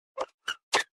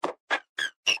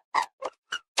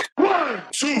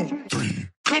2, 3,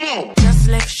 come on! Just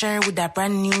left Sher with that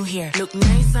brand new hair. Look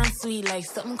nice and sweet, like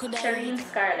something could have. Shereen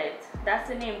Scarlett. That's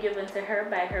the name given to her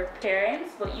by her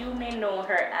parents, but you may know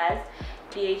her as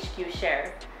DHQ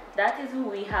Sher. That is who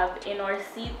we have in our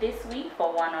seat this week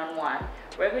for one-on-one.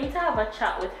 We're going to have a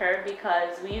chat with her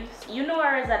because you know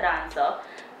her as a dancer,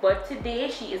 but today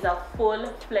she is a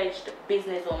full-fledged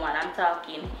businesswoman. I'm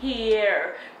talking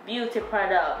hair, beauty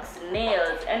products,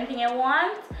 nails, anything you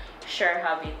want, Sher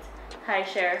have it. Hi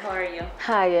Sher, how are you?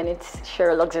 Hi, and it's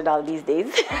Sher Luxury Doll these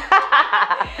days. See,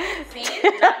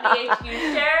 not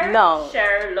DHQ Sher? No.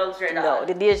 Sher Luxury Doll. No,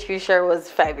 the DHQ Sher was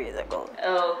 5 years ago.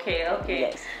 Okay.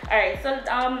 Yes. Alright, so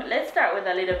let's start with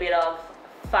a little bit of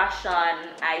fashion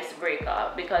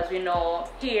icebreaker because we know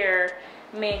hair,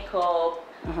 makeup,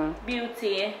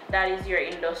 beauty, that is your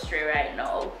industry right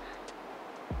now.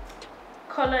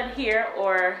 Colored hair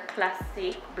or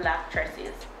classic black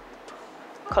dresses?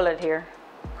 Colored hair.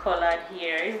 Colored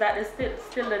hair. Is that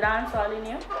still the dancehall in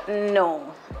you?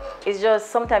 No. It's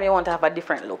just sometimes you want to have a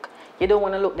different look. You don't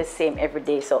want to look the same every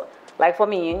day. So, like for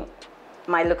me,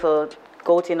 my little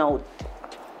go-to out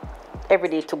every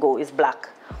day to go is black.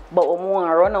 But when I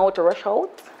want to run out or rush out,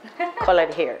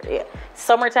 colored hair. Yeah.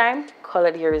 Summertime,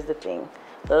 colored hair is the thing.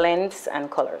 Lengths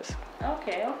and colors.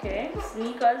 Okay.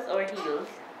 Sneakers or heels?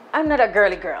 I'm not a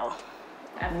girly girl.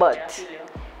 I feel you.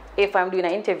 If I'm doing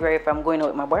an interview, if I'm going out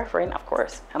with my boyfriend, of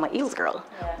course, I'm a heels girl.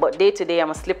 Yeah. But day to day, I'm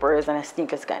a slippers and a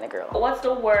sneakers kind of girl. What's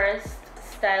the worst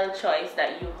style choice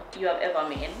that you have ever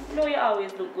made? You know you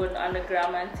always look good on the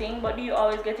gram and thing, but do you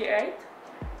always get it right?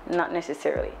 Not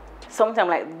necessarily. Sometimes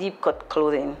like deep cut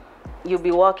clothing, you'll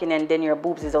be walking and then your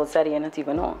boobs is outside and you not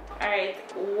even know. Alright,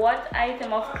 what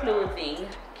item of clothing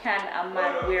can a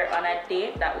man wear on a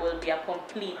date that will be a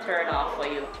complete turn off for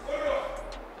you?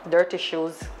 Dirty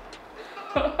shoes.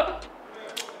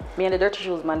 Me and the dirty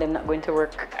shoes, man, they're not going to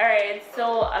work. Alright,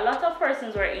 so a lot of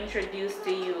persons were introduced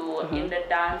to you in the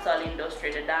dancehall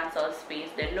industry, the dancehall space.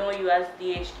 They know you as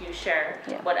DHQ Sher.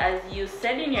 Yeah. But as you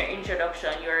said in your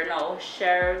introduction, you're now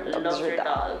Sher Luxury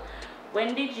Doll.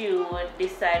 When did you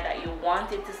decide that you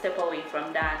wanted to step away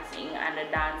from dancing and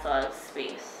the dancehall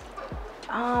space?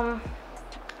 I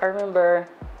remember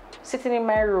sitting in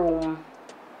my room,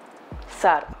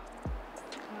 sad.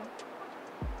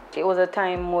 It was a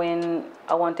time when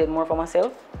I wanted more for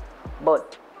myself,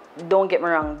 but don't get me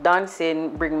wrong,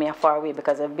 dancing bring me far away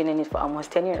because I've been in it for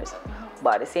almost 10 years.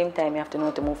 But at the same time, you have to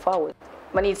know to move forward.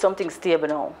 I need something stable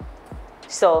now.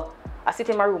 So I sit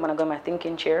in my room and I got my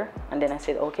thinking chair, and then I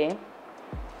said, okay,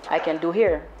 I can do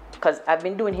hair because I've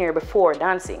been doing hair before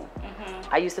dancing.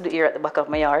 I used to do hair at the back of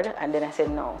my yard, and then I said,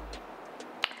 no,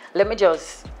 let me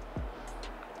just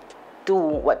do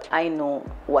what I know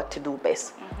what to do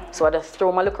best. So I just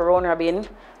throw my look around her bin,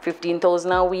 15,000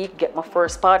 a week, get my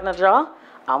first partner draw,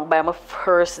 and buy my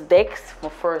first decks, my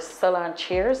first salon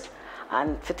chairs.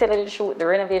 And to tell you the truth, the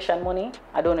renovation money,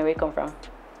 I don't know where it come from.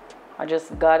 I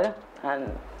just got it,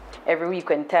 and every week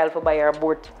when tile for buy or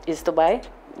board is to buy,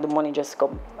 the money just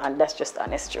come, and that's just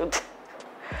honest truth.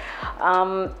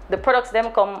 The products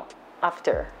them come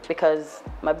after because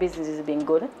my business is being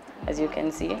good, as you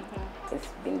can see. It's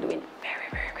been doing very,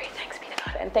 very great. Thanks be to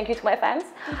God. And thank you to my fans.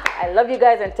 I love you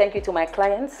guys, and thank you to my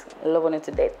clients. Loving it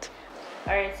to death.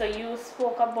 Alright, so you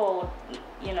spoke about,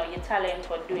 you know, your talent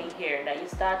for doing hair that you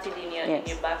started in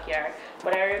your backyard.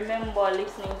 But I remember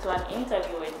listening to an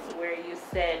interview where you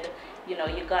said, you know,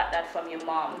 you got that from your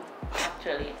mom,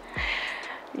 actually.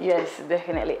 Yes,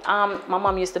 definitely. My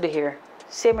mom used to do hair.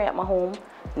 Same way at my home,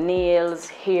 nails,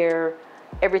 hair,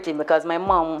 everything, because my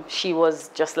mom, she was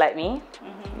just like me.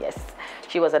 Yes,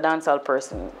 she was a dancehall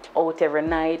person, out every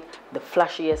night, the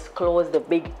flashiest clothes, the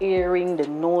big earring, the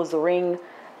nose ring,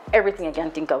 everything I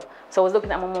can think of. So I was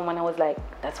looking at my mom and I was like,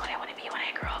 that's what I want to be when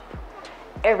I grow up.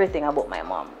 Everything about my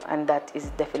mom, and that is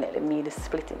definitely me, the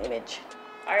splitting image.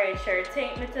 Alright, Sher,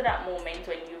 take me to that moment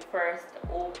when you first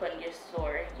opened your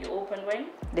store. You opened when?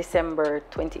 December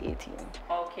 2018.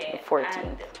 Okay. The 14th.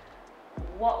 And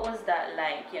what was that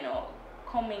like, you know,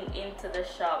 coming into the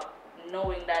shop,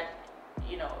 knowing that,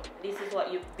 you know, this is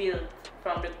what you built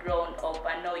from the ground up,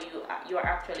 and now you are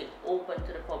actually open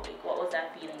to the public? What was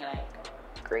that feeling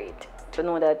like? Great to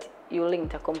know that you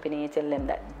link a company, you tell them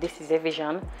that this is a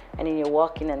vision, and then you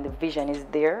walk in and the vision is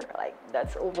there. Like,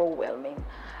 that's overwhelming.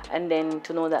 And then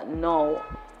to know that now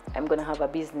I'm gonna have a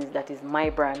business that is my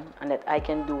brand and that I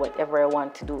can do whatever I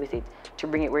want to do with it to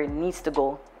bring it where it needs to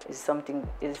go is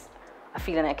a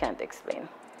feeling I can't explain.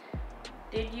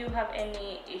 Did you have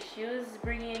any issues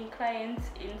bringing clients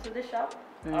into the shop?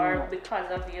 No. Or because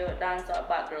of your dancer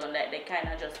background that they kind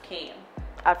of just came?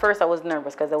 at first I was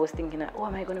nervous because I was thinking, that, oh,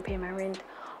 am I going to pay my rent?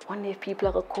 One day if people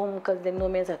are going to come because they know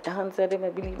me as a dancer, they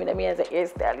might believe in me as a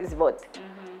hairstylist. But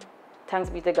thanks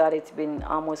be to God, it's been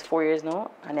almost 4 years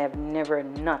now, and I've never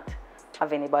not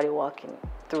have anybody walking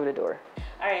through the door.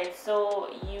 All right, so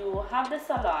you have the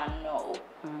salon now,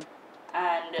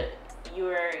 and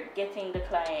you're getting the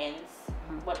clients,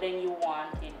 but then you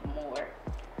wanted more.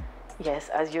 Yes,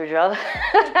 as usual.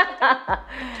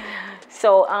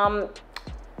 So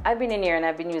I've been in here and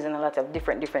I've been using a lot of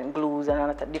different glues and a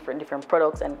lot of different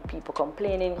products, and people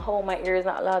complaining, oh, my hair is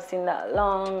not lasting that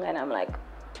long, and I'm like,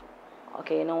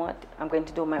 okay, you know what? I'm going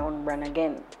to do my own brand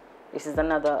again. This is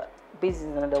another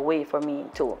business, another way for me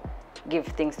to give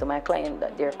things to my client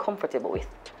that they're comfortable with.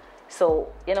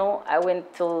 So, you know, I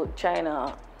went to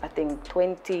China, I think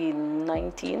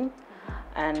 2019,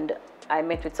 and I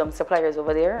met with some suppliers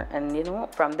over there, and you know,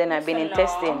 from then I've been in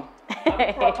testing.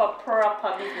 A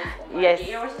proper business. Yes.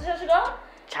 Where did you go?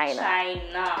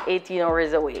 China. 18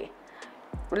 hours away.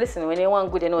 Listen, when you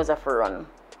want good, you know it's a for run.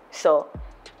 So,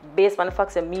 based on the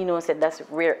facts that me know said that's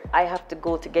where I have to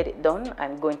go to get it done,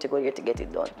 I'm going to go here to get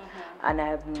it done. And I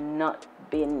have not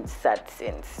been sad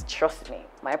since. Trust me.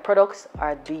 My products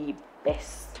are the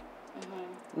best.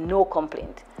 No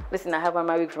complaint. Listen, I have on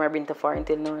my wig from I've to far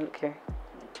until now. Look here.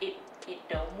 It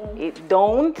don't move. It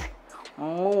don't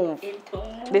move. It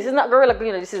don't move. This is not Gorilla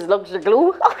Glue, this is luxury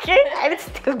glue. Okay? And it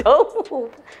still don't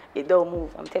move. It don't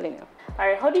move, I'm telling you.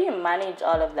 Alright, how do you manage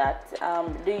all of that?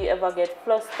 Do you ever get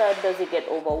flustered? Does it get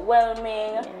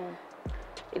overwhelming? Yeah.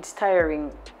 It's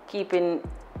tiring keeping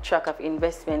track of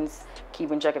investments,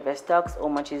 keeping track of your stocks, how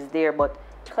much is there, but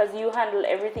because you handle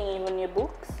everything, even your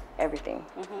books? Everything.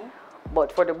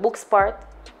 But for the books part,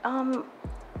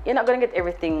 you're not gonna get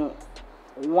everything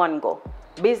one go.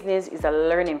 Business is a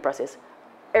learning process.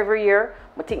 Every year,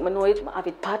 I think I know it, I have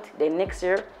it pat, then next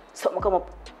year, something come up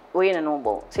where you don't know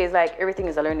about. So it's like everything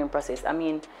is a learning process. I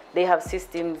mean, they have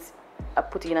systems,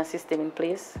 putting a system in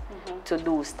place to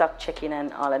do stock checking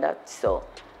and all of that. So,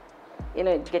 you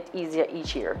know, it gets easier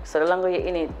each year. So the longer you're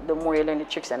in it, the more you learn the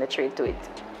tricks and the trade to it.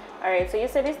 Alright, so you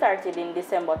said you started in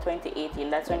December 2018.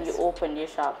 That's when you opened your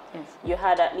shop. Yes. You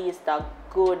had at least a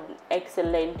good,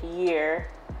 excellent year.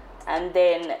 And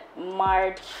then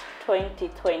March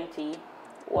 2020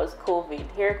 was COVID.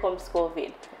 Here comes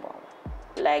COVID. Wow.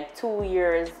 Like 2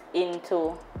 years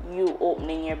into you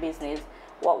opening your business.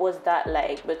 What was that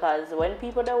like? Because when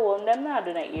people don't own them now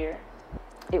do that year.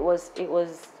 It was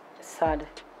sad.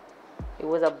 It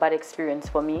was a bad experience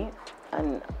for me,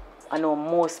 and I know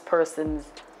most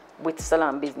persons with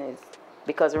salon business,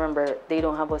 because remember, they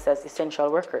don't have us as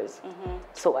essential workers.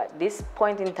 So at this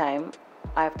point in time,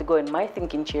 I have to go in my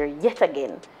thinking chair yet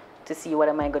again to see what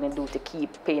am I going to do to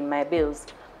keep paying my bills,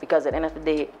 because at the end of the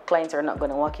day, clients are not going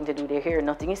to walk in to do their hair.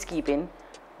 Nothing is keeping,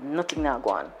 nothing not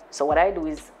going. So what I do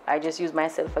is I just use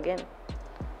myself again.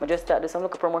 I just start do some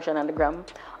local promotion on the gram.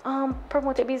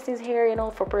 Promote a business here, you know,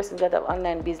 for persons that have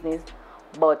online business.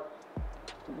 But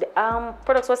the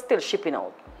products was still shipping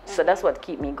out. So that's what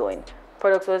keep me going.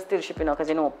 Products was still shipping out because,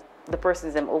 you know, the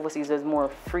persons them overseas was more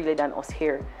freely than us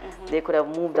here. They could have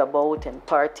moved about and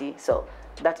party. So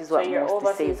that is what so your mostly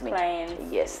overseas saves me.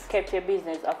 clients Yes. kept your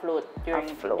business afloat during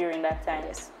that time.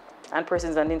 Yes. And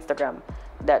persons on Instagram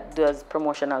that does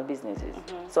promotional businesses.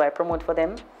 So I promote for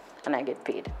them and I get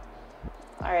paid.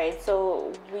 All right,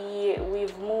 so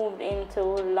we've moved into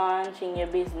launching your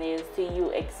business, to you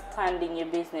expanding your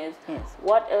business. Yes.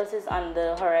 What else is on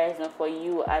the horizon for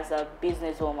you as a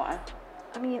businesswoman?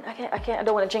 I mean, I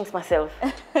don't want to jinx myself.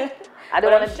 I But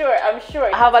don't want to. I'm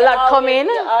sure. I have a lot coming.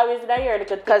 You're always that you're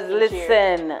the Because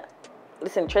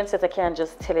listen, trendsetter can't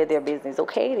just tell you their business,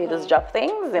 okay? They just drop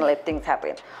things and let things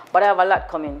happen. But I have a lot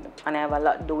coming, and I have a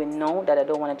lot doing now that I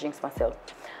don't want to jinx myself.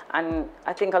 And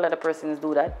I think a lot of persons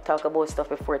do that, talk about stuff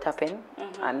before it happens.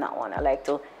 And that one, I like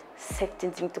to set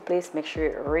things into place, make sure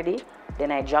it's ready,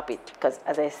 then I drop it. Because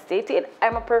as I stated,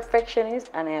 I'm a perfectionist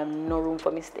and I have no room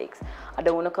for mistakes. I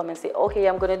don't want to come and say, okay,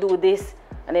 I'm going to do this.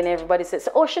 And then everybody says,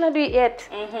 oh, should I do it yet?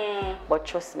 But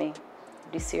trust me,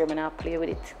 this year I'm going to play with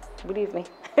it. Believe me.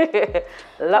 A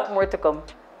lot more to come.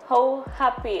 How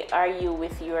happy are you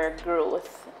with your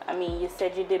growth? I mean, you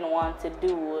said you didn't want to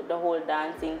do the whole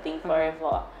dancing thing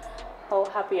forever. How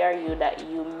happy are you that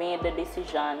you made the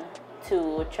decision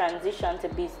to transition to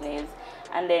business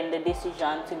and then the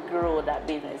decision to grow that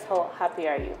business? How happy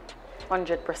are you?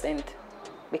 100%.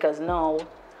 Because now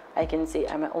I can say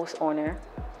I'm a house owner.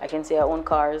 I can say I own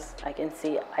cars. I can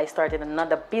say I started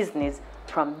another business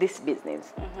from this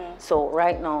business. So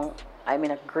right now I'm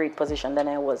in a great position than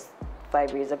I was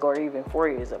 5 years ago or even 4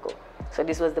 years ago. So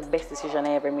this was the best decision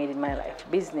I ever made in my life.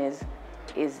 Business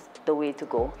is the way to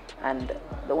go. And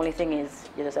the only thing is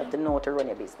you just have to know to run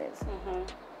your business.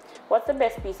 What's the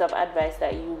best piece of advice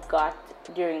that you got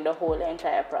during the whole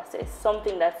entire process?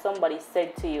 Something that somebody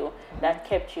said to you that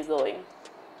kept you going?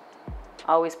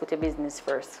 Always put your business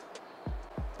first.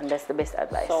 And that's the best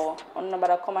advice. So, I'm not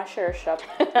about to come and share shop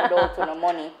without no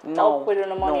money. No. Up with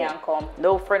no money no. and come.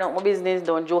 Don't friend up my business.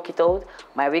 Don't joke it out.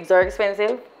 My wigs are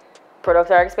expensive. Products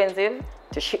are expensive.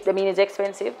 To ship them in is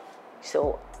expensive.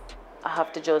 So, I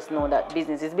have to just know that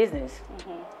business is business.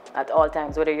 At all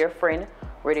times. Whether you're a friend,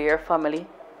 whether you're family,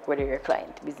 whether you're a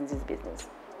client. Business is business.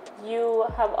 You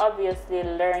have obviously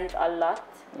learned a lot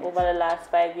over the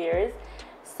last 5 years.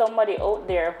 Somebody out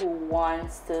there who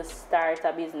wants to start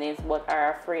a business but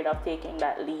are afraid of taking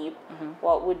that leap,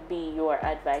 what would be your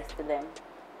advice to them?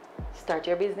 Start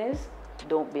your business.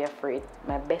 Don't be afraid.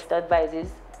 My best advice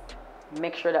is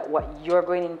make sure that what you're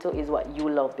going into is what you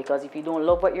love, because if you don't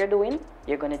love what you're doing,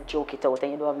 you're going to joke it out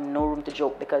and you don't have no room to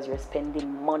joke because you're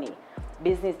spending money.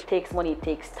 Business takes money, it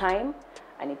takes time,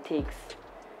 and it takes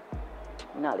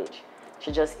knowledge.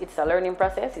 So it's a learning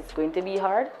process. It's going to be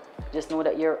hard. Just know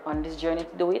that you're on this journey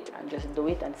to do it, and just do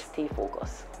it and stay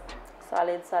focused.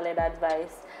 Solid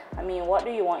advice. I mean, what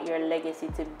do you want your legacy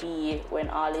to be when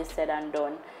all is said and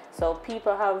done? So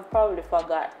people have probably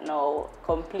forgot now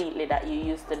completely that you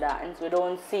used to dance. We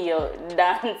don't see you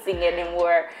dancing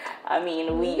anymore. I mean,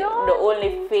 the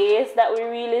only face that we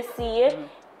really see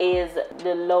is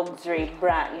the luxury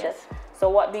brand. Yes. So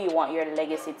what do you want your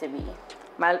legacy to be?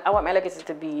 I want my legacy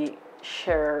to be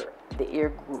Sher, the hair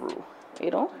guru. You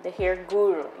know? The hair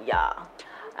guru. Yeah.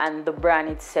 And the brand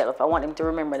itself, I want them to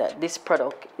remember that this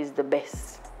product is the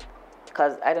best.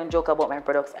 Because I don't joke about my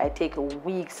products. I take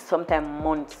weeks, sometimes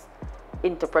months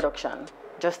into production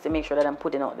just to make sure that I'm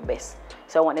putting out the best.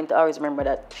 So I want them to always remember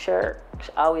that Sher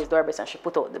always do her best and she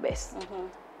put out the best.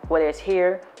 Whether it's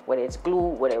hair, whether it's glue,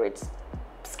 whether it's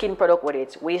skin product, whether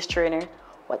it's waist trainer,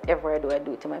 whatever I do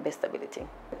it to my best ability.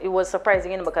 It was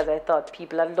surprising, because I thought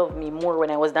people had loved me more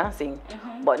when I was dancing.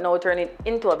 But now turning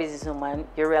into a businesswoman,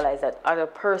 you realize that other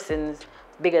persons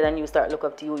bigger than you start look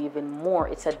up to you even more.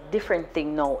 It's a different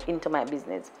thing now into my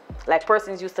business. Like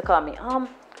persons used to call me, how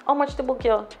much to book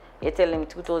you? You tell them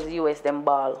 2,000 US, them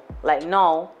ball. Like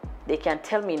now, they can't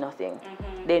tell me nothing.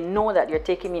 They know that you're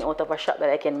taking me out of a shop that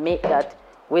I can make that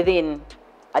within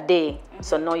a day.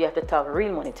 So now you have to talk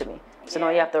real money to me. So now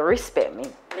you have to respect me.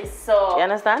 So you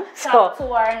understand? Talk to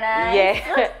our nice.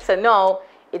 Yeah. So now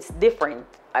it's different.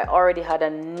 I already had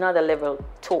another level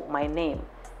to my name.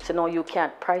 So now you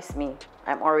can't price me.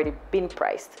 I'm already been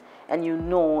priced. And you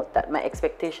know that my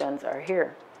expectations are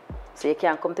here. So you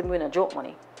can't come to me with a joke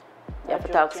money. You have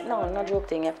to talk, not joke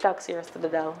thing. You have to talk serious to the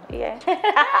doll. Yeah.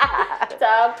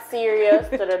 Talk serious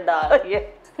to the doll. Yeah.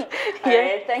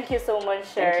 Alright, thank you so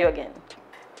much, Sher. Thank you again.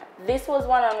 This was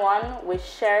one-on-one with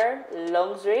Sher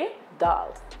Luxury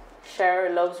Doll. Sher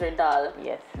Luxury Doll.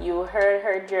 Yes. You heard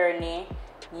her journey.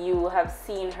 You have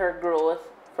seen her growth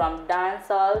from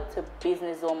dancehall to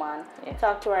businesswoman. Yes.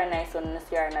 Talk to her nice on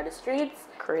the streets.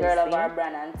 Crazy. Girl of our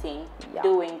brand and thing. Yeah.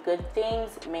 Doing good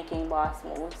things, making boss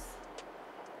moves.